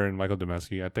between her and Michael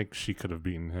Demesky, I think she could have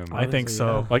beaten him. I think Honestly,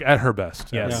 so. yeah. Like at her best.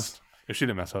 at Yes. least, if she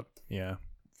didn't mess up. Yeah.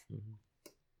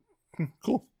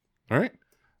 Cool. All right.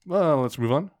 Well, let's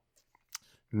move on.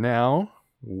 Now,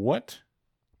 what?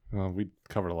 We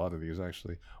covered a lot of these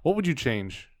actually. What would you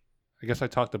change? I guess I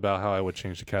talked about how I would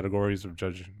change the categories of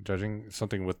judging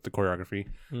something with the choreography,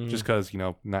 Mm-hmm. just because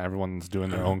not everyone's doing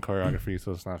their own choreography,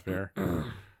 so it's not fair.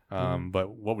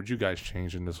 But what would you guys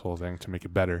change in this whole thing to make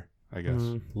it better? I guess.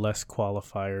 Less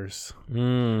qualifiers.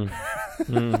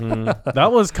 Mm-hmm.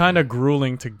 That was kind of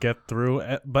grueling to get through,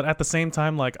 but at the same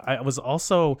time, like I was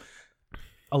also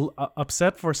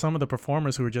upset for some of the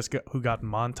performers who got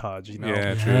montage. You know,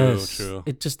 Yeah, Yes. true.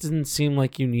 It just didn't seem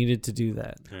like you needed to do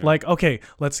that. Yeah. like okay,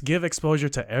 let's give exposure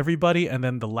to everybody, and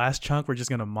then the last chunk we're just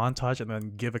gonna montage and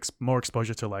then give more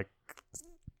exposure to like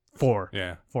four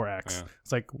acts. Yeah.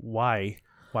 It's like why?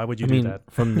 Why would you I do mean, that?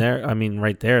 from there, I mean,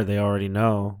 right there, they already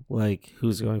know like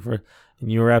who's going for it.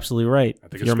 And you were absolutely right. I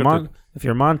think If it's you're scripted. if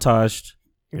you're montaged,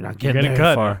 you're not You're getting getting very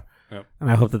cut. far. Yep.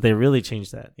 And I hope that they really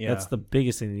change that. Yeah. That's the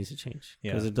biggest thing that needs to change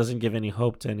because Yeah. it doesn't give any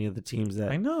hope to any of the teams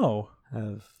that I know.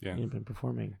 have Yeah. been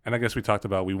performing. And I guess we talked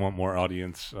about we want more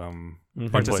audience Mhm.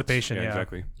 inputs. Participation, yeah.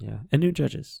 Exactly. Yeah, and new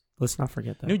judges. Let's not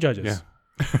forget that. New judges.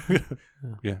 Yeah.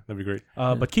 Yeah, that'd be great.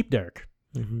 But keep Derek.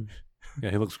 Mhm.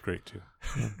 Yeah, he looks great too.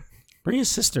 Bring his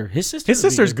sister. His sister. His would be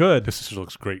sister's good. His sister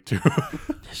looks great too.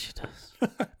 Yes, she does.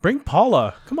 Bring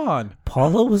Paula. Come on.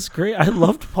 Paula was great. I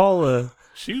loved Paula.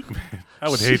 I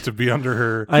would hate to be under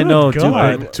her I know, Good dude.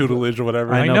 God. tutelage or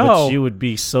whatever. I know, know. but she would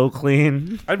be so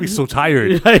clean. I'd be so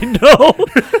tired. I know.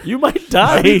 You might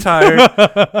die. I'd be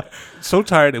tired. So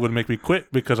tired it would make me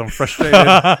quit because I'm frustrated.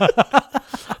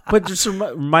 But just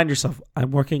remind yourself,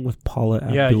 I'm working with Paula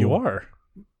Abdul. Yeah, you are.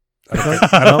 I don't care.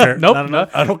 I don't care. Nope, Not enough?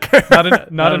 I don't care.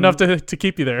 not enough to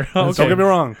keep you there. Don't Okay. get me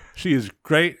wrong. She is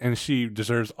great and she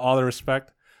deserves all the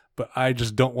respect, but I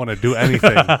just don't want to do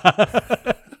anything.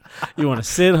 You want to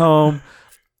sit home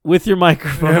with your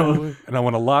microphone. And I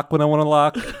want to lock when I want to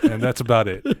lock, and that's about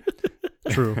it.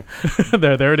 True.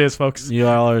 there it is, folks.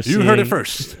 Y'all are You heard it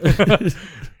first.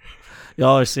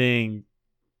 Y'all are seeing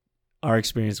our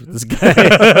experience with this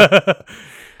guy.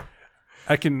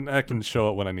 I can show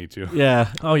it when I need to.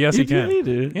 Yeah. Oh yes, you can. You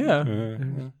do. Yeah.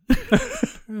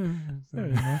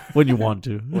 When you want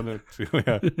to. One or two,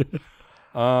 yeah.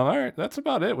 All right, that's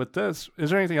about it with this. Is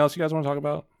there anything else you guys want to talk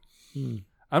about?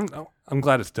 I'm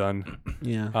glad it's done.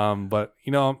 Yeah. But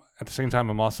at the same time,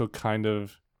 I'm also kind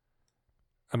of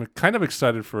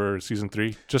excited for season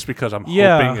 3, just because I'm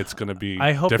hoping it's gonna be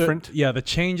I hope different. the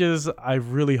changes. I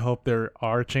really hope there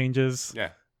are changes. Yeah.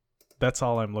 That's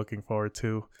all I'm looking forward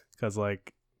to, because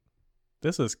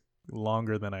this is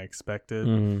longer than I expected,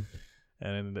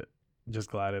 and just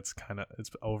glad it's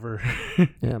over.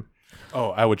 Yeah. Oh,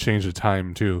 I would change the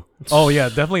time too. Oh yeah,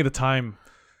 definitely the time.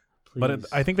 But Please.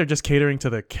 I think they're just catering to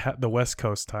the West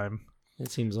Coast time. It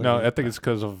seems like No, I think it's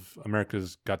because of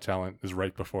America's Got Talent is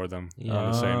right before them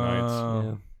on the same nights.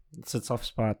 yeah. It's a tough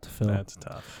spot to fill. That's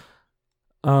tough.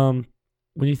 When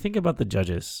you think about the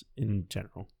judges in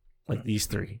general, like these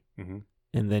 3, Mm-hmm.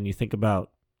 and then you think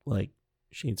about like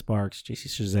Shane Sparks, JC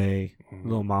Chazet, Mm-hmm.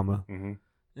 Lil Mama,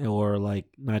 Mm-hmm. or like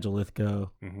Nigel Lithgow.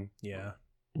 Mm-hmm. Yeah.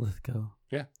 Lithgow.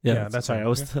 Yeah. Yeah, that's sorry. right. I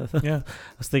was yeah.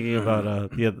 I was thinking about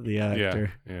the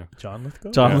actor Yeah. John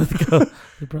Lithgow. John Yeah. Lithgow.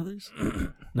 The brothers.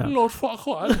 No, Lord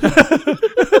Farquaad.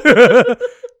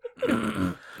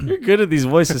 you're good at these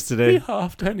voices He today.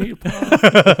 huffed and he puffed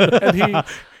and he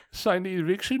signed the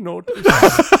eviction notice.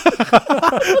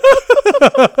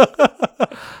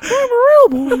 I'm a real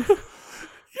boy.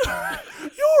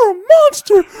 You're a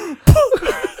monster.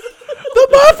 The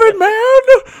Muffin Man.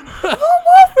 The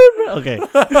Muffin Man. Okay,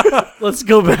 let's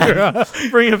go back.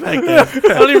 Bring it back down.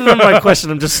 I don't even remember my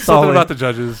question. I'm just Something stalling. about the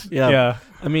judges yeah. Yeah.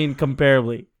 I mean,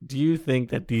 comparably, do you think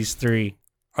that these 3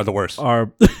 are the worst. are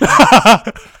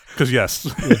Because yes.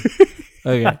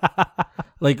 okay?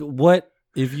 Like, what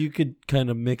if you could kind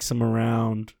of mix them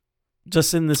around,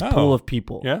 just in this pool of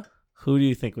people? Yeah. Who do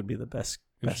you think would be the best?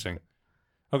 Interesting.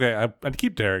 Okay, I'd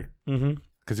keep Derek Mm-hmm.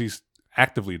 because he's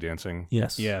actively dancing.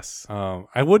 Yes. Yes.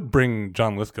 I would bring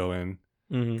John Lithgow in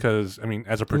Mm-hmm. because, I mean,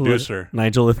 as a producer.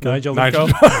 Nigel Lithgow. Nigel Nigel-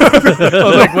 Lithgow. I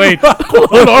was like, wait.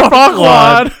 Lord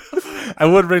Farquaad. I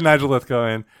would bring Nigel Lithgow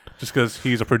in just because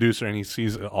he's a producer and he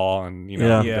sees it all, and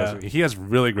Yeah. he has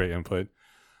really great input.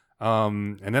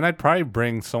 And then I'd probably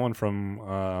bring someone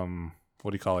from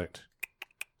what do you call it?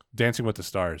 Dancing with the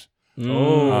Stars.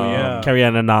 Oh, yeah.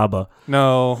 Kariana Naba.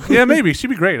 No, yeah, maybe she'd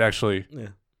be great actually. Yeah.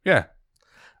 Yeah,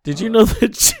 Did you know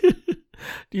that?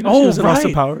 Do you know Oh, she was in Austin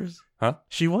right. Powers?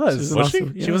 She was. She was in Was she?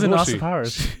 Austin- She was in Was Austin she?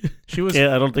 Powers. She was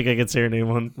Yeah, I don't think I can say her name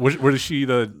on. where is she?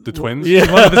 The twins?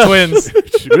 Yeah. one of the twins.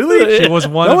 Really? She was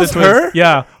one That of the was twins. her?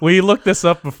 Yeah, we looked this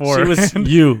up before. She was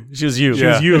you. She was you. She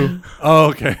was you, Oh,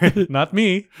 okay. not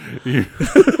me. You-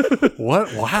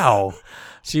 what? Wow.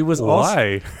 She was also.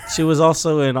 Why? She was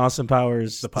also in Austin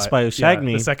Powers. The Spy Who Shagged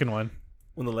Me. The second one.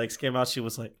 When the legs came out, she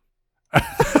was like,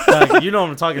 you know what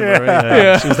I'm talking about, right?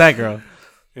 Yeah. She was that girl.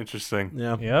 Interesting.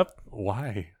 Yeah. Yep.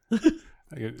 Why?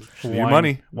 She need Why-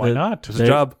 money. Why The- not? It's a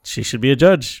job. She should be a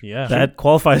judge. Yeah. That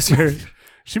qualifies her.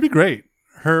 She'd be great.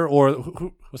 Her or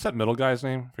what's that middle guy's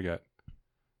name? Forget.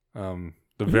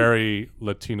 The very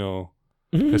Latino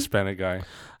Mhm. Hispanic guy.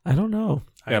 I don't know.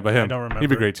 Yeah, but him. I don't remember. He'd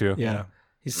be great too. Yeah.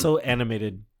 He's so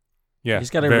animated. Yeah,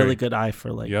 He's got a very. really good eye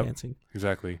for like Yep. dancing.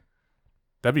 Exactly.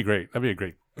 That'd be great. That'd be a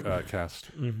great cast.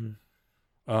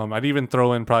 Mm-hmm. I'd even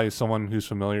throw in probably someone who's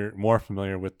more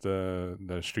familiar with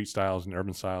the street styles and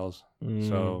urban styles.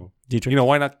 So Dietrich.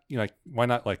 why not? Why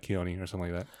not like Keone or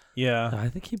something like that? Yeah. I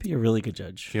think he'd be a really good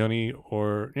judge. Keone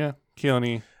or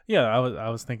Keone Yeah, I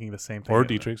was thinking the same thing. or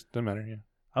Dietrich, doesn't matter. Yeah.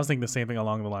 I was thinking the same thing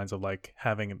along the lines of like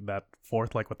having that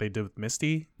fourth, like what they did with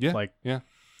Misty. Yeah, Like yeah.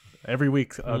 every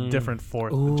week a different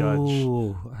fourth judge.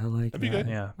 Oh, I like That'd be that.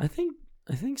 good. Yeah. I think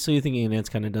So You Think A and Dance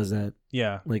kind of does that.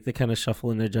 Yeah. Like they kind of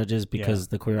shuffle in their judges because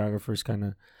the choreographers kind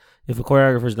of, if a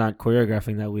choreographer's not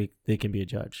choreographing that week, they can be a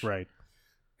judge. Right.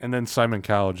 And then Simon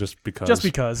Cowell just because. Just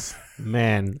because.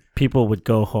 Man, people would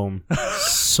go home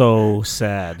so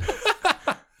sad.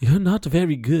 You're not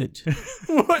very good.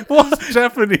 What's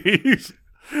Japanese?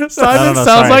 Simon know,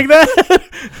 sounds sorry. like that.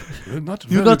 You're not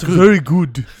You're not very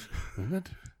good.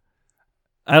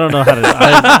 I don't know how to.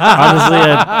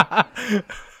 Honestly,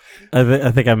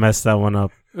 I think I messed that one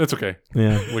up. That's okay.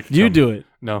 Yeah, We can you come. do it.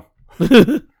 No.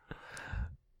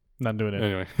 Not doing it.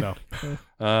 Anyway. No.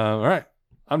 All right.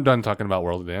 I'm done talking about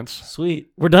World of Dance.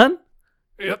 Sweet. We're done?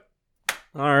 Yep.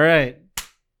 All right.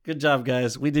 Good job,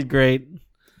 guys. We did great.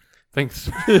 Thanks.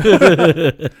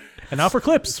 And now for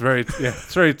clips.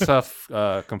 It's very tough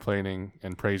complaining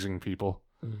and praising people.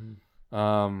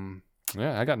 Mm-hmm.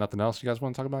 Yeah, I got nothing else. You guys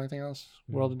want to talk about anything else?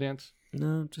 World of Dance?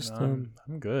 No, just I'm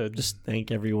good. just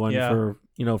thank everyone Yeah.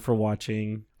 for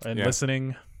watching and Yeah.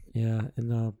 listening. Yeah,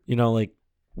 and like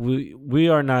we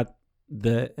are not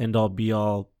the end all be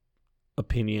all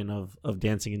opinion of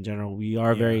dancing in general. We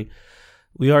are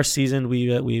we are seasoned.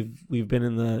 We've been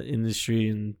in the industry,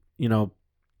 and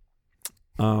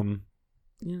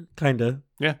kind of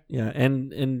yeah,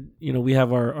 and we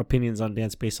have our opinions on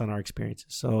dance based on our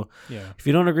experiences. So Yeah. if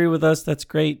you don't agree with us, that's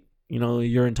great.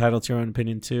 You're entitled to your own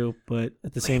opinion too. But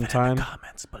at the same time,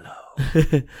 Comments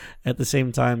below. at the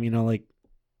same time, like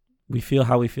we feel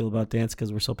how we feel about dance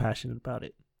because we're so passionate about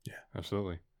it. Yeah,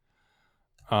 absolutely.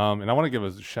 And I want to give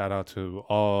a shout out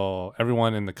to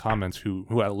everyone in the comments who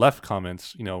had left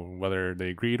comments, whether they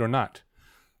agreed or not,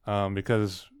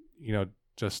 because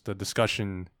just the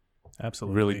discussion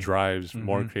Absolutely. really drives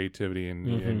more Mhm. creativity and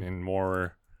Mhm. and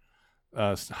more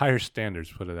higher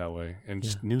standards, put it that way, and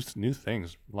just new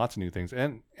things, lots of new things,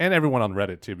 and everyone on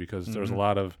Reddit too, because there's a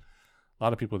lot of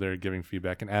people there giving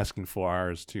feedback and asking for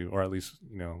ours too, or at least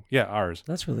ours.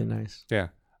 That's really nice. Yeah,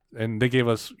 and they gave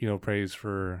us praise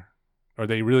or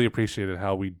they really appreciated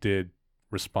how we did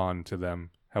respond to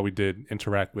them, how we did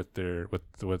interact with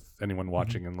anyone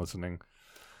watching and listening,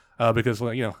 because a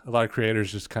lot of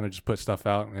creators just kind of just put stuff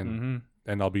out and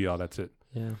I'll be all that's it.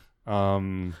 Yeah.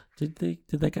 Did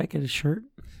that guy get a shirt?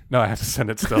 No, I have to send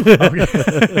it still.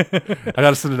 I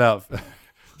gotta send it out.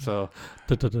 So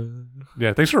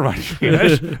yeah, thanks for reminding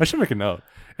me. I should make a note.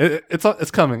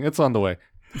 It's coming. It's on the way.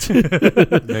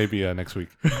 Maybe next week.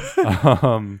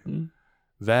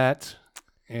 That,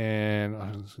 and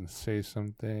I was going to say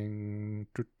something.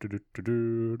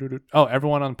 Oh,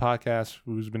 everyone on podcast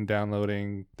who's been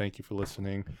downloading, thank you for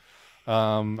listening.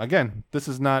 Again, this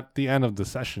is not the end of the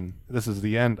session. This is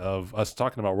the end of us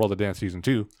talking about World of Dance Season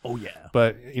 2. Oh, yeah.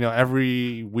 But,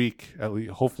 every week, at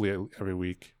least, hopefully every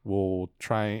week, we'll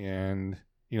try and,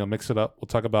 mix it up. We'll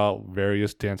talk about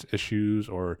various dance issues,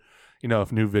 or,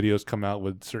 if new videos come out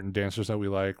with certain dancers that we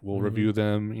like, we'll review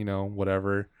them,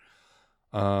 whatever.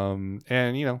 And,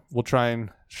 we'll try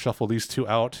and shuffle these two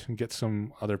out and get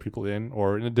some other people in,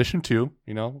 or in addition to,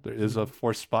 there is a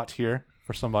fourth spot here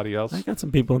for somebody else. I got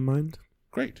some people in mind.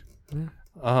 Great. Yeah.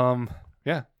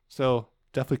 Yeah. So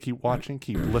definitely keep watching,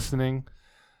 keep listening.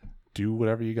 Do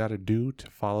whatever you got to do to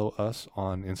follow us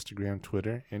on Instagram,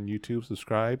 Twitter, and YouTube.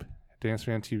 Subscribe,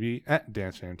 DanceFam TV at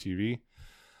DanceFam TV.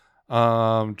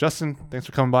 Justin, thanks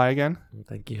for coming by again.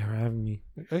 Thank you for having me.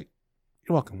 Hey,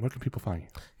 you're welcome. Where can people find you?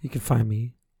 You can find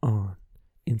me on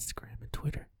Instagram and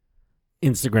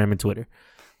Twitter.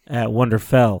 At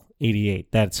WonderFell88.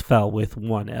 That's Fell with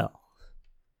one L.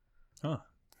 Huh.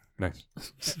 Nice.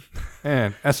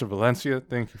 And Esther Valencia,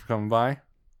 thank you for coming by.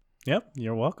 Yep.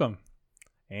 You're welcome.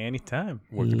 Anytime.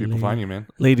 Where can people find you, man?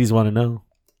 Ladies want to know.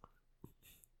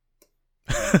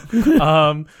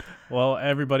 Well,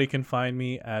 everybody can find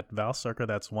me at Val Circa.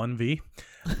 That's 1V.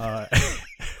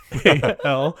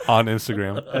 L On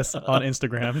Instagram. S on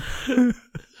Instagram.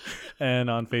 And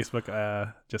on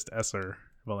Facebook, just Esser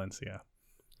Valencia.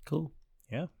 Cool.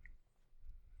 Yeah.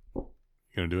 You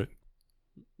gonna do it?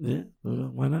 Yeah,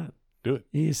 why not? Do it.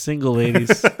 He's single,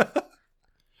 ladies.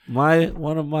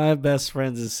 One of my best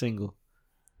friends is single.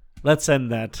 Let's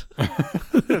end that.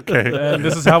 Okay. And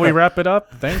this is how we wrap it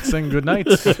up. Thanks and good night.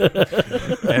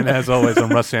 And as always, I'm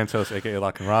Russ Santos, aka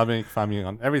Lock and Robin. You can find me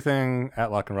on everything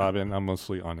at Lock and Robin. I'm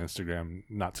mostly on Instagram,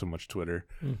 not so much Twitter.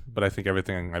 But I think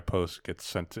everything I post gets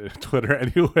sent to Twitter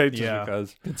anyway, just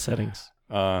because. Good settings.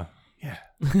 Yeah.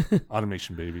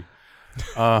 Automation, baby.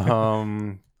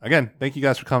 Again, thank you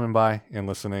guys for coming by and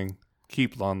listening.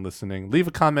 Keep on listening. Leave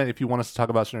a comment if you want us to talk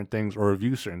about certain things or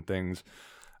review certain things.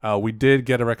 We did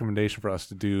get a recommendation for us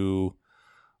to do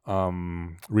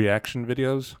reaction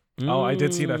videos. Oh, I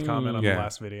did see that comment on the Yeah.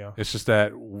 last video. It's just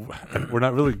that we're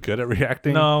not really good at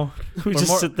reacting. No, We we're just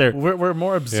more, sit there We're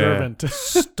more observant.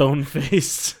 stone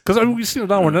faced. Because we see it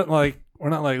now. We're not like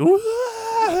Not like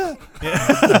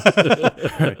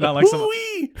some.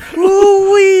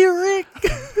 Ooh-wee, Rick.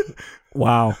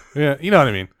 Wow. yeah, you know what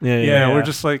I mean. Yeah. Yeah. We're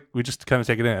just like we just kind of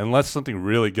take it in unless something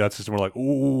really guts us and we're like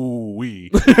ooh wee.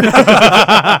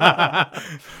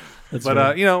 That's But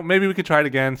right. maybe we could try it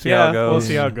again, see how it goes. We'll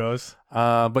see how it goes.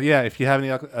 But yeah, if you have any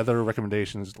other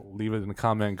recommendations, leave it in the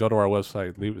comment. Go to our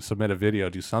website, submit a video,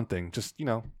 do something. Just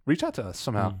reach out to us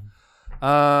somehow.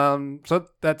 So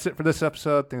that's it for this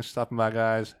episode. Thanks for stopping by,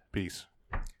 guys. Peace.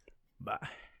 Bye.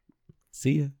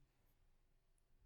 See ya.